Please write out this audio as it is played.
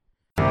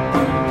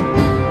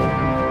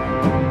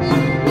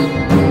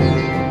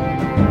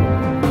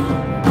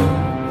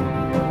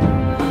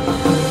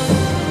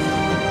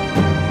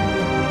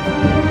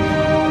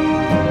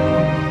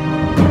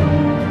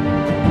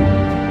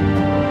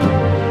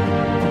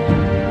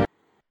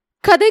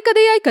கதை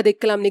கதையாய்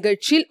கதைக்கலாம்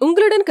நிகழ்ச்சியில்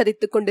உங்களுடன்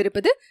கதைத்துக்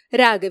கொண்டிருப்பது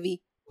ராகவி.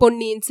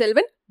 பொன்னியின்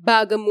செல்வன்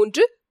பாகம்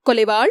 3,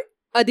 கொலைவாள்,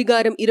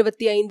 அதிகாரம்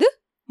 25.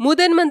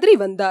 முதன் மந்திரி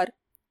வந்தார்.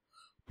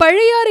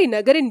 பழையாறை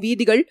நகரின்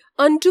வீதிகள்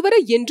அன்றுவரை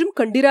என்றும்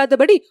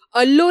கண்டிராதபடி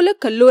அல்லோல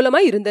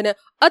கல்லோலமாய் இருந்தன.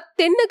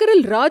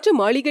 அத்தென்னகரில் ராஜ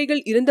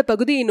மாளிகைகள் இருந்த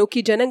பகுதியை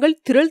நோக்கி ஜனங்கள்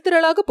திரள்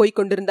திரளாக போய்க்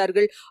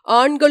கொண்டிருந்தார்கள்.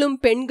 ஆண்களும்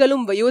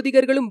பெண்களும்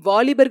வயோதிகர்களும்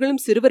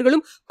வாலிபர்களும்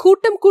சிறுவர்களும்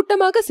கூட்டம்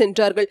கூட்டமாக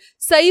சென்றார்கள்.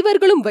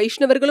 சைவர்களும்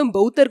வைஷ்ணவர்களும்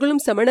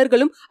பௌத்தர்களும்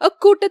சமணர்களும்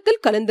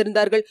அக்கூட்டத்தில்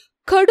கலந்திருந்தார்கள்.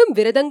 கடும்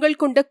விரதங்கள்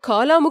கொண்ட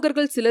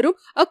காலாமுகர்கள் சிலரும்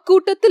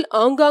அக்கூட்டத்தில்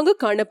ஆங்காங்கு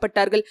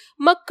காணப்பட்டார்கள்.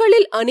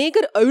 மக்களில்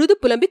அநேகர் அழுது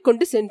புலம்பிக்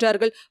கொண்டு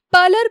சென்றார்கள்.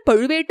 பலர்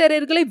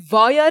பழுவேட்டரையர்களை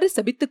வாயாறு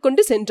சபித்துக்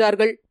கொண்டு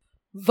சென்றார்கள்.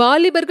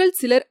 வாலிபர்கள்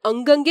சிலர்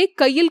அங்கங்கே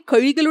கையில்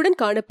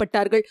கழிகளுடன்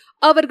காணப்பட்டார்கள்.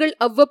 அவர்கள்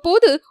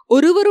அவ்வப்போது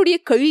ஒருவருடைய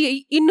கழியை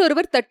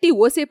இன்னொருவர் தட்டி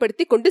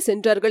ஓசைப்படுத்தி கொண்டு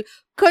சென்றார்கள்.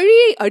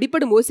 கழியை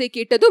அடிபடும் ஓசை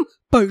கேட்டதும்,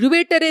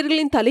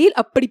 பழுவேட்டரையர்களின் தலையில்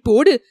அப்படி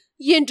போடு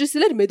என்று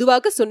சிலர்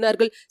மெதுவாக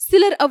சொன்னார்கள்.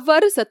 சிலர்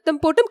அவ்வாறு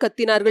சத்தம் போட்டும்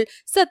கத்தினார்கள்.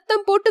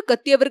 சத்தம் போட்டு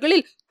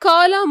கத்தியவர்களில்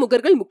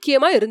காலாமுகர்கள்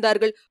முக்கியமாய்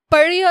இருந்தார்கள்.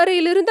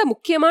 பழையாறையிலிருந்த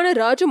முக்கியமான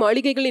ராஜ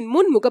மாளிகைகளின்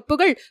முன்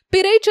முகப்புகள்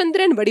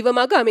பிறைச்சந்திரன்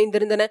வடிவமாக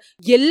அமைந்திருந்தன.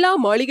 எல்லா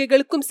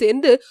மாளிகைகளுக்கும்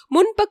சேர்ந்து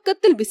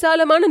முன்பக்கத்தில்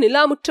விசாலமான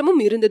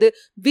நிலாமுற்றமும் இருந்தது.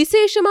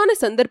 விசேஷமான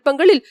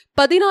சந்தர்ப்பங்களில்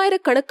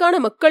 10,000கணக்கான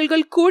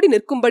மக்கள்கள் கூடி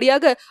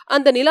நிற்கும்படியாக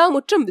அந்த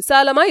நிலாமுற்றம்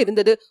விசாலமாய்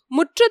இருந்தது.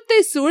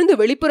 முற்றத்தை சூழ்ந்து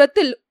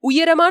வெளிப்புறத்தில்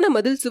உயரமான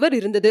மதில் சுவர்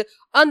இருந்தது.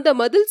 அந்த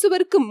மதில்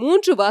சுவருக்கு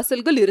 3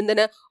 வாசல்கள்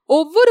இருந்தன.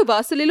 ஒவ்வொரு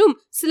வாசலிலும்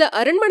சில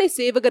அரண்மனை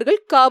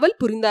சேவகர்கள் காவல்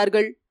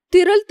புரிந்தார்கள்.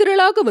 திரள்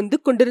திரளாக வந்து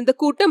கொண்டிருந்த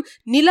கூட்டம்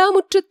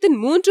நிலாமுற்றத்தின்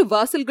 3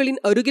 வாசல்களின்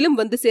அருகிலும்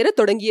வந்து சேர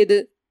தொடங்கியது.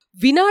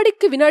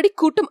 வினாடிக்கு வினாடி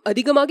கூட்டம்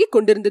அதிகமாகிக்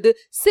கொண்டிருந்தது.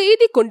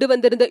 செய்தி கொண்டு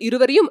வந்திருந்த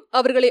இருவரையும்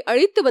அவர்களை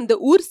அழைத்து வந்த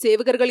ஊர்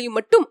சேவகர்களையும்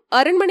மட்டும்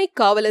அரண்மனை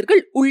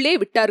காவலர்கள் உள்ளே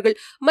விட்டார்கள்.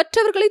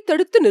 மற்றவர்களை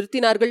தடுத்து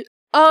நிறுத்தினார்கள்.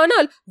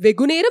 ஆனால்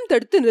வெகுநேரம்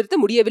தடுத்து நிறுத்த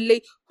முடியவில்லை.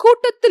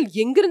 கூட்டத்தில்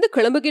எங்கிருந்து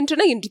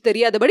கிளம்புகின்றன என்று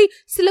தெரியாதபடி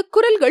சில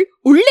குரல்கள்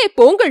உள்ளே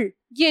போங்கள்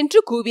என்று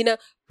கூவின.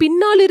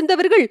 பின்னால்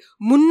இருந்தவர்கள்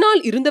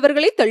முன்னால்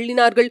இருந்தவர்களை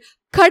தள்ளினார்கள்.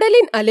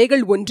 கடலின்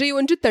அலைகள் ஒன்றை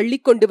ஒன்று தள்ளி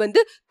கொண்டு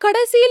வந்து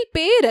கடைசியில்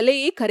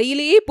பேரலையை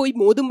கரையிலேயே போய்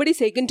மோதும்படி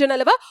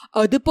செய்கின்றனவா,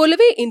 அது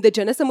போலவே இந்த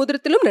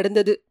ஜனசமுத்திரத்திலும்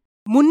நடந்தது.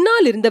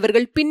 முன்னால்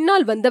இருந்தவர்கள்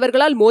பின்னால்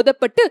வந்தவர்களால்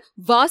மோதப்பட்டு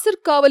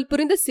வாசற்காவல்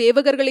புரிந்த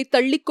சேவகர்களை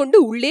தள்ளிக்கொண்டு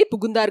உள்ளே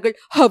புகுந்தார்கள்.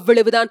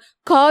 அவ்வளவுதான்.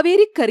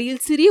 காவேரி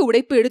கரையில் சிறிய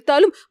உடைப்பு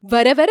எடுத்தாலும்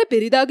வர வர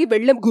பெரிதாகி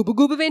வெள்ளம்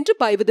குபுகுபுவென்று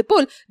பாய்வது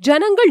போல்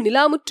ஜனங்கள்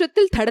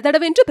நிலாமுற்றத்தில்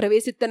தடதடவென்று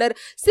பிரவேசித்தனர்.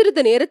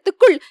 சிறிது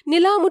நேரத்துக்குள்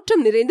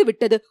நிலாமுற்றம் நிறைந்து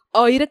விட்டது.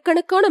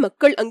 ஆயிரக்கணக்கான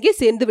மக்கள் அங்கே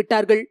சேர்ந்து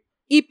விட்டார்கள்.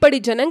 இப்படி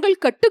ஜனங்கள்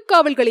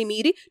கட்டுக்காவல்களை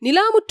மீறி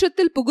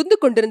நிலாமுற்றத்தில் புகுந்து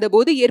கொண்டிருந்த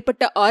போது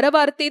ஏற்பட்ட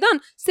ஆரவாரத்தை தான்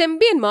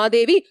செம்பியன்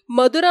மாதேவி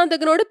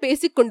மதுராந்தகனோடு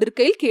பேசிக்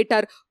கொண்டிருக்கையில்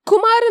கேட்டார்.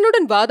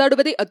 குமாரனுடன்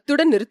வாதாடுவதை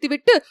அத்துடன்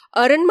நிறுத்திவிட்டு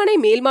அரண்மனை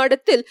மேல்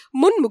மாடத்தில்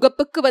முன்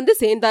முகப்புக்கு வந்து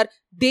சேர்ந்தார்.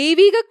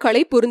 தெய்வீக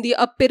கலை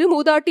பொருந்திய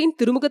அப்பெருமூதாட்டியின்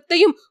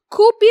திருமுகத்தையும்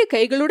கூப்பிய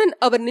கைகளுடன்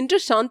அவர்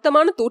நின்ற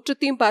சாந்தமான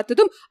தோற்றத்தையும்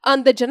பார்த்ததும்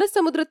அந்த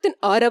ஜனசமுத்திரத்தின்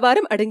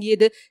ஆரவாரம்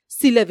அடங்கியது.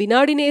 சில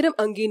வினாடி நேரம்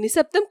அங்கே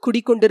நிசப்தம்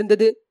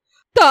குடிக்கொண்டிருந்தது.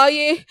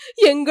 தாயே,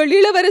 எங்கள்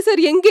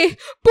இளவரசர் எங்கே?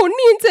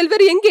 பொன்னியின்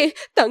செல்வர் எங்கே?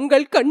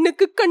 தங்கள்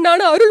கண்ணுக்கு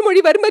கண்ணான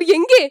அருள்மொழிவர்மர்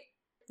எங்கே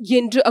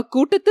என்று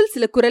அக்கூட்டத்தில்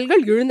சில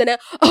குரல்கள் எழுந்தன.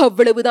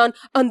 அவ்வளவுதான்.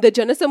 அந்த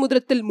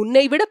ஜனசமுத்திரத்தில்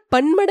முன்னைவிட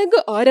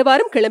பன்மடங்கு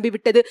ஆரவாரம்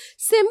கிளம்பிவிட்டது.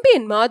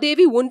 செம்பியன்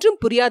மாதேவி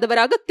ஒன்றும்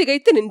புரியாதவராக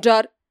திகைத்து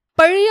நின்றார்.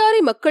 பழையாறை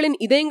மக்களின்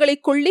இதயங்களை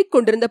கொள்ளை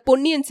கொண்டிருந்த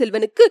பொன்னியின்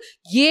செல்வனுக்கு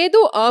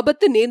ஏதோ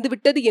ஆபத்து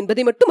நேர்ந்துவிட்டது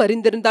என்பதை மட்டும்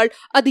அறிந்திருந்தாள்.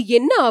 அது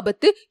என்ன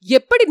ஆபத்து,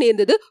 எப்படி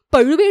நேர்ந்தது?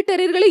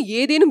 பழுவேட்டரையர்களை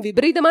ஏதேனும்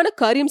விபரீதமான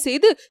காரியம்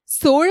செய்து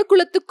சோழ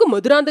குலத்துக்கும்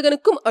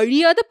மதுராந்தகனுக்கும்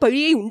அழியாத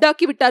பழியை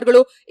உண்டாக்கி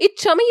விட்டார்களோ?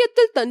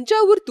 இச்சமயத்தில்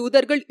தஞ்சாவூர்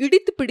தூதர்கள்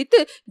இடித்து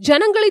பிடித்து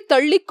ஜனங்களை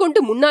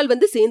தள்ளிக்கொண்டு முன்னால்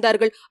வந்து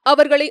சேர்ந்தார்கள்.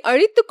 அவர்களை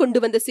அழைத்து கொண்டு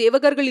வந்த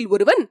சேவகர்களில்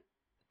ஒருவன்,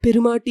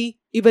 பெருமாட்டி,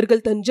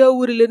 இவர்கள்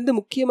தஞ்சாவூரிலிருந்து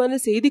முக்கியமான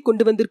செய்தி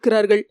கொண்டு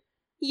வந்திருக்கிறார்கள்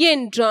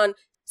என்றான்.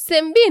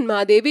 செம்பியன்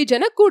மாதேவி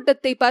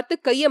ஜனக்கூட்டத்தை பார்த்து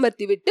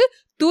கையமர்த்திவிட்டு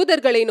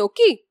தூதர்களை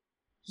நோக்கி,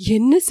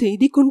 என்ன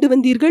செய்தி கொண்டு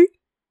வந்தீர்கள்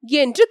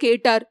என்று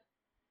கேட்டார்.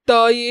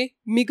 தாயே,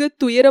 மிக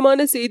துயரமான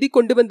செய்தி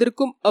கொண்டு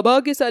வந்திருக்கும்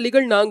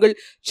அபாகியசாலிகள் நாங்கள்.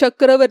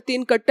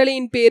 சக்கரவர்த்தியின்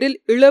கட்டளையின் பேரில்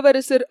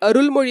இளவரசர்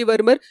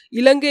அருள்மொழிவர்மர்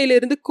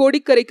இலங்கையிலிருந்து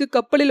கோடிக்கரைக்கு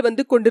கப்பலில்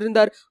வந்து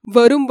கொண்டிருந்தார்.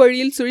 வரும்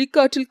வழியில்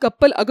சுழிக்காற்றில்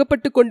கப்பல்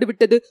அகப்பட்டு கொண்டு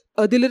விட்டது.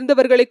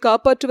 அதிலிருந்தவர்களை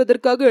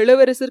காப்பாற்றுவதற்காக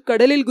இளவரசர்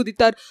கடலில்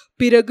குதித்தார்.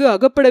 பிறகு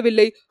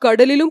அகப்படவில்லை.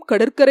 கடலிலும்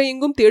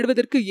கடற்கரையெங்கும்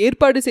தேடுவதற்கு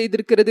ஏற்பாடு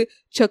செய்திருக்கிறது.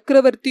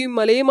 சக்கரவர்த்தியும்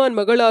மலையமான்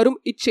மகளாரும்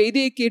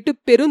இச்செய்தியை கேட்டு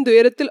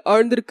பெருந்துயரத்தில்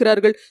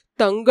ஆழ்ந்திருக்கிறார்கள்.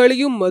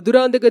 தங்களையும்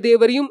மதுராந்தக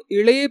தேவரையும்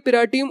இளைய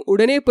பிராட்டியும்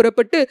உடனே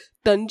புறப்பட்டு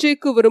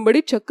தஞ்சைக்கு வரும்படி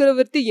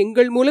சக்கரவர்த்தி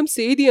எங்கள் மூலம்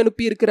செய்தி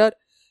அனுப்பியிருக்கிறார்.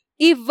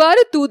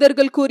 இவ்வாறு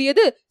தூதர்கள்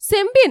கூறியது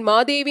செம்பியன்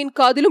மாதேவியின்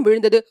காதிலும்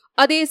விழுந்தது.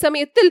 அதே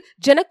சமயத்தில்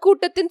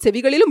ஜனக்கூட்டத்தின்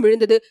செவிகளிலும்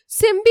விழுந்தது.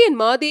 செம்பியன்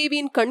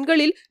மாதேவியின்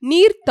கண்களில்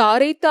நீர்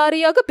தாரை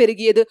தாரையாக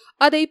பெருகியது.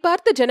 அதை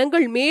பார்த்த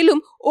ஜனங்கள்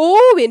மேலும் ஓ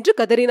என்று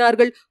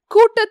கதறினார்கள்.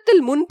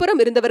 கூட்டத்தில்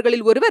முன்புறம்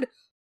இருந்தவர்களில் ஒருவர்,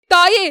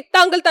 தாயே,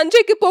 தாங்கள்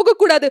தஞ்சைக்கு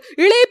போகக்கூடாது.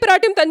 இளைய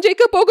பிராட்டியும்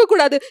தஞ்சைக்கு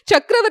போகக்கூடாது.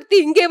 சக்கரவர்த்தி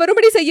இங்கே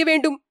வரும்படி செய்ய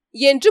வேண்டும்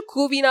என்று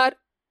கூவினார்.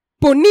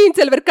 பொன்னியின்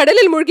செல்வர்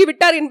கடலில்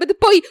மூழ்கிவிட்டார் என்பது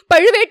போய்.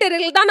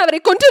 பழுவேட்டரையர்கள் தான் அவரை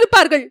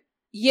கொன்றிருப்பார்கள்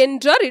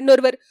என்றார்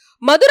இன்னொருவர்.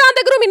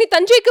 மதுராந்தகரும் இனி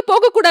தஞ்சைக்கு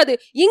போகக்கூடாது,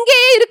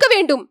 இங்கேயே இருக்க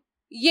வேண்டும்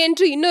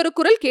என்று இன்னொரு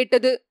குரல்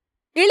கேட்டது.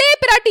 இளைய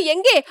பிராட்டி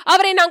எங்கே?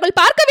 அவரை நாங்கள்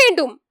பார்க்க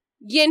வேண்டும்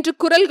என்று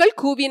குரல்கள்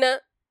கூவின.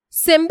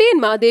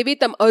 செம்பியன் மாதேவி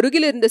தம்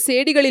அருகில் இருந்த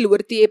சேடிகளில்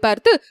ஒருத்தியை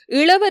பார்த்து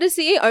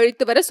இளவரசியை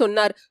அழைத்து வர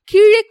சொன்னார்.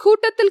 கீழே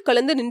கூட்டத்தில்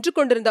கலந்து நின்று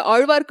கொண்டிருந்த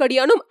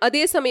ஆழ்வார்க்கடியானும்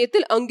அதே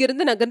சமயத்தில்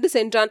அங்கிருந்து நகர்ந்து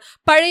சென்றான்.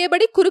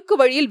 பழையபடி குறுக்கு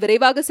வழியில்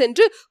விரைவாக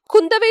சென்று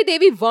குந்தவை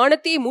தேவி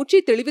வானத்தையை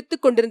மூச்சை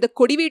தெளிவித்துக் கொண்டிருந்த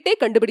கொடிவீட்டை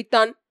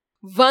கண்டுபிடித்தான்.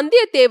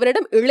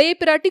 வந்தியத்தேவனிடம் இளைய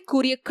பிராட்டி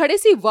கூறிய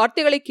கடைசி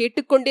வார்த்தைகளை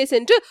கேட்டுக்கொண்டே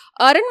சென்று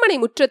அரண்மனை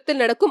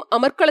முற்றத்தில் நடக்கும்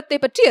அமர்க்களத்தை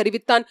பற்றி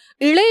அறிவித்தான்.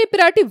 இளைய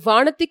பிராட்டி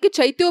வானத்திற்கு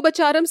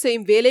சைத்தியோபச்சாரம்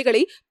செய்யும்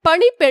வேலைகளை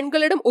பணி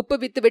பெண்களிடம்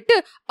ஒப்புவித்துவிட்டு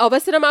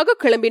அவசரமாக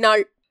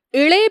கிளம்பினாள்.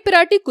 இளைய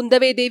பிராட்டி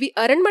குந்தவை தேவி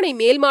அரண்மனை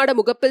மேல் மாட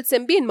முகப்பில்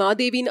செம்பியன்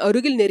மாதேவியின்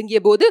அருகில் நெருங்கிய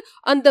போது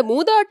அந்த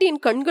மூதாட்டியின்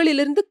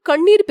கண்களிலிருந்து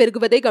கண்ணீர்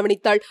பெருகுவதை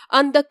கவனித்தாள்.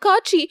 அந்த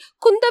காட்சி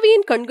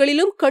குந்தவையின்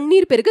கண்களிலும்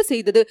கண்ணீர் பெருக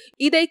செய்தது.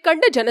 இதை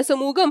கண்ட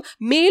ஜனசமூகம்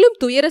மேலும்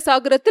துயர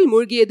சாகரத்தில்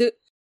மூழ்கியது.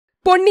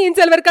 பொன்னியின்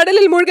செல்வர்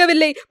கடலில்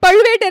மூழ்கவில்லை,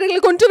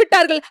 பழுவேட்டரையர்கள்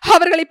கொன்றுவிட்டார்கள்.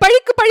 அவர்களை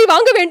பழிக்கு பழி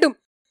வாங்க வேண்டும்.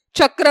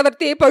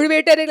 சக்கரவர்த்தியை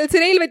பழுவேட்டரையர்கள்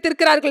சிறையில்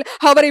வைத்திருக்கிறார்கள்.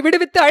 அவரை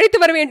விடுவித்து அழைத்து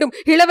வர வேண்டும்.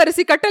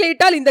 இளவரசி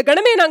கட்டளையிட்டால் இந்த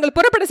கணமே நாங்கள்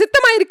புறப்பட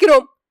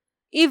சித்தமாயிருக்கிறோம்.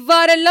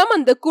 இவ்வாறெல்லாம்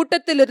அந்த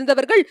கூட்டத்தில்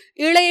இருந்தவர்கள்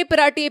இளைய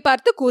பிராட்டியை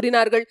பார்த்து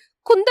கூறினார்கள்.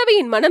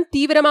 குந்தவையின் மனம்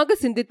தீவிரமாக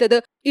சிந்தித்தது.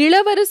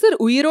 இளவரசர்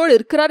உயிரோடு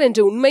இருக்கிறார்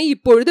என்ற உண்மை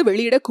இப்பொழுது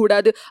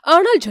வெளியிடக்கூடாது.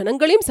 ஆனால்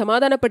ஜனங்களையும்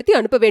சமாதானப்படுத்தி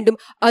அனுப்ப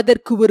வேண்டும்.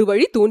 அதற்கு ஒரு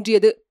வழி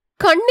தோன்றியது.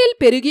 கண்ணில்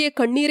பெருகிய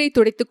கண்ணீரை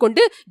துடைத்துக்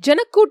கொண்டு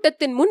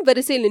ஜனக்கூட்டத்தின் முன்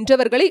வரிசையில்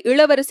நின்றவர்களை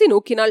இளவரசி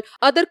நோக்கினாள்.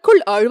 அதற்குள்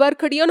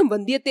ஆழ்வார்க்கடியானும்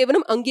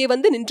வந்தியத்தேவனும் அங்கே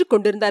வந்து நின்று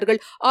கொண்டிருந்தார்கள்.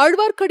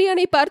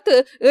 ஆழ்வார்க்கடியானை பார்த்து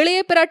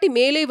இளைய பிராட்டி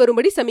மேலே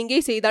வரும்படி சமிங்கை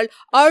செய்தாள்.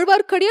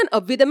 ஆழ்வார்க்கடியான்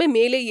அவ்விதமே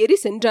மேலே ஏறி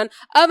சென்றான்.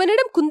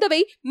 அவனிடம்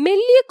குந்தவை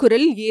மெல்லிய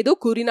குரலில் ஏதோ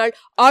கூறினாள்.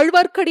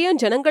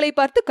 ஆழ்வார்க்கடியான் ஜனங்களை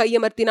பார்த்து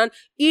கையமர்த்தினான்.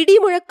 இடி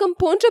முழக்கம்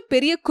போன்ற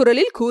பெரிய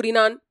குரலில்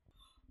கூறினான்.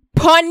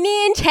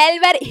 பொன்னியின்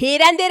செல்வர்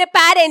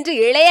இறந்திருப்பார் என்று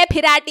இளைய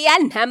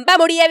பிராட்டியால் நம்ப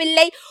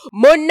முடியவில்லை.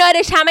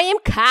 முன்னொரு சமயம்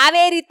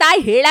காவேரி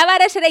தாய்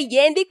இளவரசரை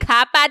ஏந்தி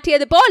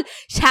காப்பாற்றியது போல்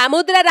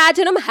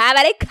சமுத்திரராஜனும்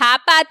அவரை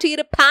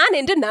காப்பாற்றியிருப்பான்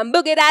என்று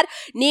நம்புகிறார்.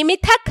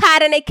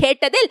 நிமித்தக்காரனை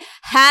கேட்டதில்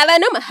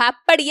அவனும்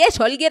அப்படியே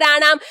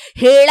சொல்கிறானாம்.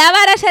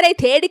 இளவரசரை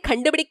தேடி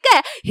கண்டுபிடிக்க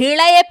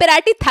இளைய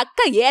பிராட்டி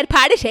தக்க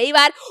ஏற்பாடு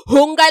செய்வார்.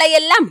 உங்களை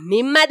எல்லாம்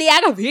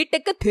நிம்மதியாக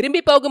வீட்டுக்கு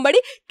திரும்பி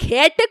போகும்படி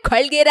கேட்டுக்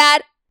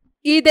கொள்கிறார்.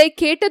 இதை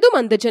கேட்டதும்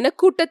அந்த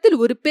ஜனக்கூட்டத்தில்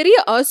ஒரு பெரிய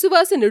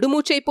ஆசுவாச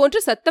நெடுமூச்சை போன்ற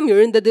சத்தம்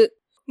எழுந்தது.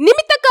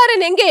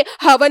 நிமித்தக்காரன் எங்கே?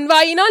 அவன்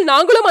வாயினால்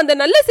நாங்களும் அந்த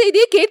நல்ல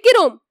செய்தியை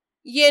கேட்கிறோம்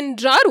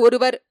என்றார்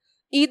ஒருவர்.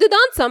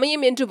 இதுதான்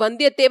சமயம் என்று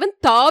வந்தியத்தேவன்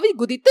தாவி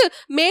குதித்து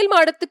மேல்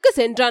மாடத்துக்கு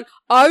சென்றான்.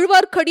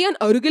 ஆழ்வார்க்கடியான்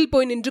அருகில்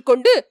போய் நின்று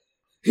கொண்டு,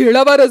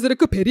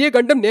 இளவரசருக்கு பெரிய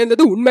கண்டம்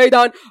நேர்ந்தது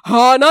உண்மைதான்.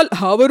 ஆனால்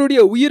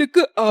அவருடைய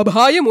உயிருக்கு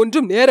அபாயம்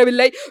ஒன்றும்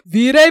நேரவில்லை.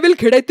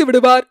 விரைவில் கிடைத்து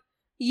விடுவார்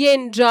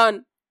என்றான்.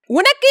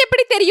 உனக்கு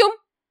எப்படி தெரியும்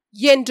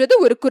என்றது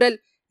ஒரு குரல்.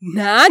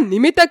 நான்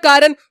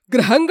நிமித்தக்காரன்.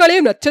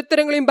 கிரகங்களையும்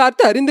நட்சத்திரங்களையும்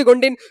பார்த்து அறிந்து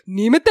கொண்டேன்.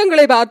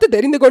 நிமித்தங்களை பார்த்து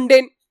தெரிந்து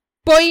கொண்டேன்.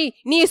 பொய்,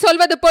 நீ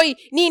சொல்வது பொய்.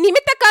 நீ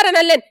நிமித்தக்காரன்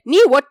அல்லன், நீ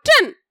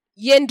ஒற்றன்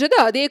என்றது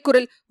அதே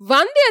குரல்.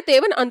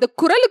 வந்தியத்தேவன் அந்த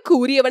குரலுக்கு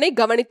உரியவனை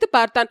கவனித்து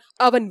பார்த்தான்.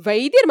 அவன்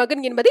வைத்தியர்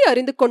மகன் என்பதை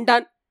அறிந்து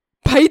கொண்டான்.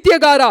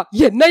 பைத்தியகாரா,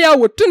 என்னையா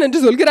ஒற்றன்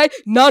என்று சொல்கிறாய்?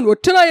 நான்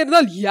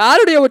ஒற்றனாயிருந்தால்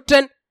யாருடைய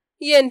ஒற்றன்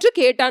என்று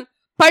கேட்டான்.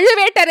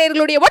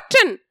 பழுவேட்டரையர்களுடைய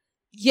ஒற்றன்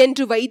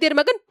என்று வைத்தியர்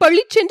மகன்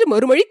பழிச்சென்று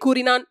மறுமொழி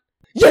கூறினான்.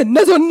 என்ன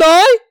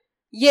சொன்னாய்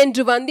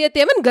என்று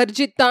வந்தியத்தேவன்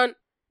கர்ஜித்தான்.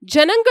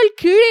 ஜனங்கள்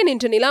கீழே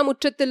நின்ற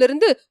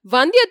நிலாமுற்றத்திலிருந்து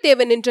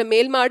வந்தியத்தேவன் நின்ற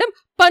மேல் மாடம்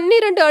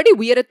 12 அடி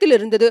உயரத்தில்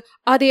இருந்தது.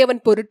 அதை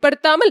அவன்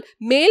பொருட்படுத்தாமல்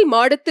மேல்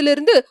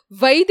மாடத்திலிருந்து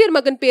வைத்தியர்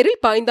மகன்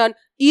பேரில் பாய்ந்தான்.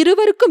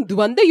 இருவருக்கும்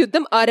துவந்த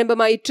யுத்தம்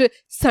ஆரம்பமாயிற்று.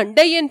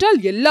 சண்டை என்றால்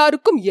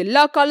எல்லாருக்கும்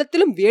எல்லா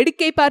காலத்திலும்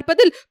வேடிக்கை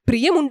பார்ப்பதில்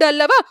பிரியம் உண்டு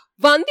அல்லவா?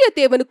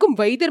 வந்தியத்தேவனுக்கும்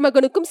வைத்தியர்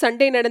மகனுக்கும்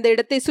சண்டை நடந்த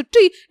இடத்தை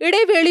சுற்றி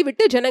இடைவேளை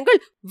விட்டு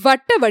ஜனங்கள்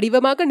வட்ட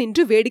வடிவமாக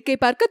நின்று வேடிக்கை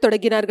பார்க்க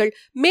தொடங்கினார்கள்.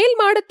 மேல்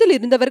மாடத்தில்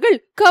இருந்தவர்கள்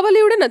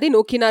கவலையுடன் அதை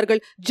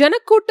நோக்கினார்கள்.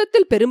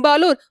 ஜனக்கூட்டத்தில்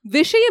பெரும்பாலோர்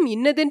விஷயம்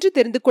இன்னதென்று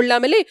தெரிந்து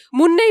கொள்ளாமலே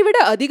முன்னைவிட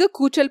அதிக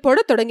கூச்சல் போட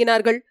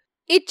தொடங்கினார்கள்.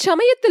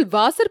 இச்சமயத்தில்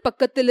வாசற்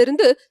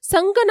பக்கத்திலிருந்து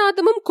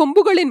சங்கநாதமும்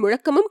கொம்புகளின்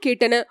முழக்கமும்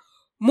கேட்டன.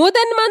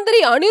 முதன் மந்திரி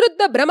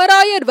அனிருத்த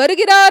பிரமராயர்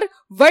வருகிறார்,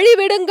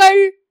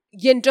 வழிவிடுங்கள்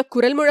என்ற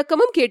குரல்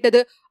முழக்கமும்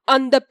கேட்டது.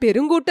 அந்த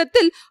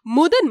பெருங்கூட்டத்தில்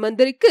முதன்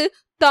மந்திரிக்கு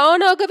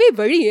தானாகவே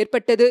வழி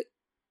ஏற்பட்டது.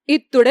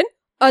 இத்துடன்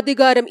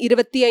அதிகாரம்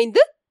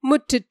 25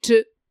 முற்றிற்று.